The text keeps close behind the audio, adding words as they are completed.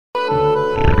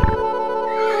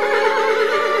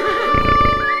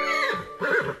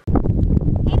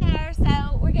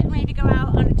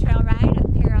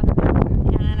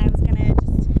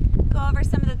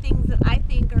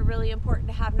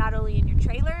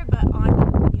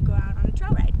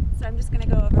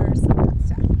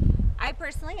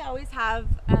I always have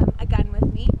a gun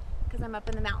with me because I'm up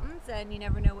in the mountains and you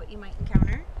never know what you might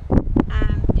encounter.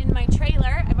 In my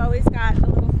trailer, I've always got a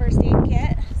little first aid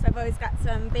kit. So I've always got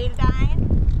some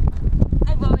betadine.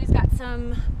 I've always got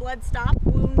some blood stop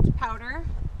wound powder.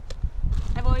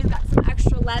 I've always got some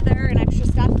extra leather and extra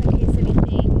stuff in case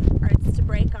anything starts to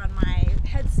break on my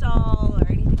headstall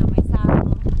or anything on my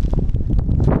saddle.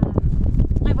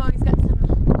 I've always got some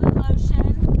blue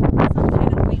lotion, some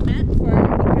kind of ointment for any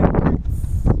kind of cuts,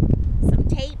 some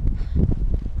tape,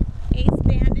 ace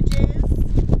bandages,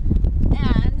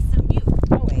 and some mute,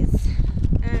 always.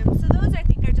 So those I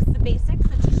think are just the basics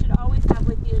that you should always have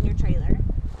with you in your trailer.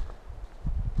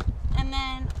 And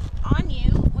then on you,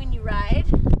 when you ride,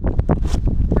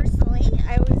 personally,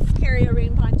 I always carry a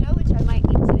rain poncho, which I might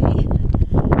need today.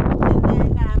 And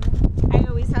then I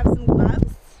always have some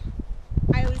gloves.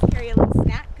 I always carry a little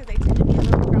snack because I tend to be a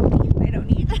little grumpy if I don't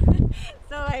eat.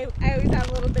 So I always have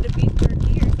a little bit of beef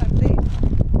jerky or something.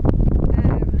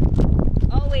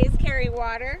 Always carry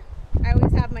water. I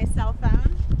always have my cell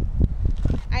phone.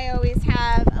 I always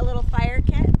have a little fire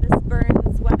kit. This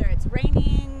burns whether it's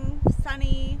raining,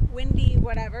 sunny, windy,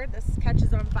 whatever. This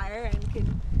catches on fire and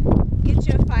can get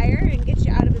you a fire and get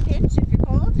you out of a pinch if you're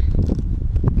cold.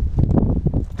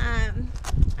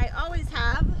 I always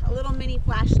have a little mini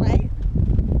flashlight.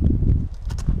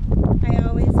 I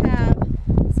always have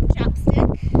some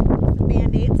chapstick, some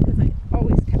band-aids because I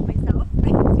always cut myself,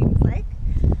 it seems like.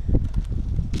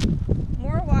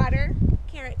 More water,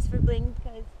 carrots for Bling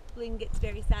because Bling gets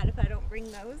very sad if I don't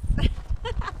bring those.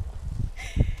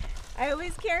 I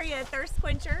always carry a thirst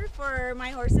quencher for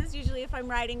my horses. Usually if I'm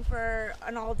riding for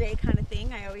an all-day kind of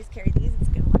thing, I always carry these. It's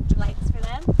good electrolytes for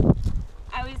them.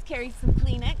 I always carry some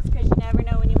Kleenex because you never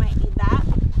know when you might need that.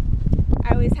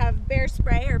 I always have bear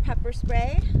spray or pepper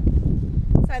spray.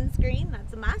 Sunscreen,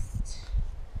 that's a must.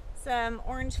 Some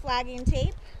orange flagging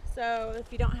tape, so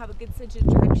if you don't have a good sense of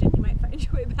direction, you might find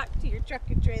your way back to your truck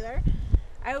and trailer.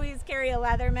 I always carry a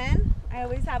Leatherman. I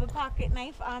always have a pocket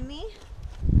knife on me.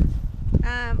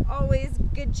 Always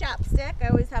good chapstick. I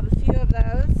always have a few of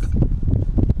those.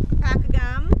 Pack of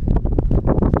gum.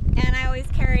 And I always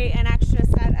carry an extra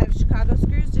set of Chicago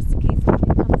screws just in case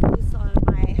anything comes loose on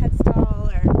my headstall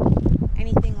or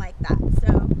anything like that.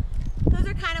 So those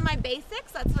are kind of my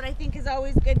basics. That's what I think is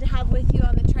always good to have with you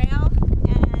on the trail.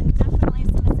 And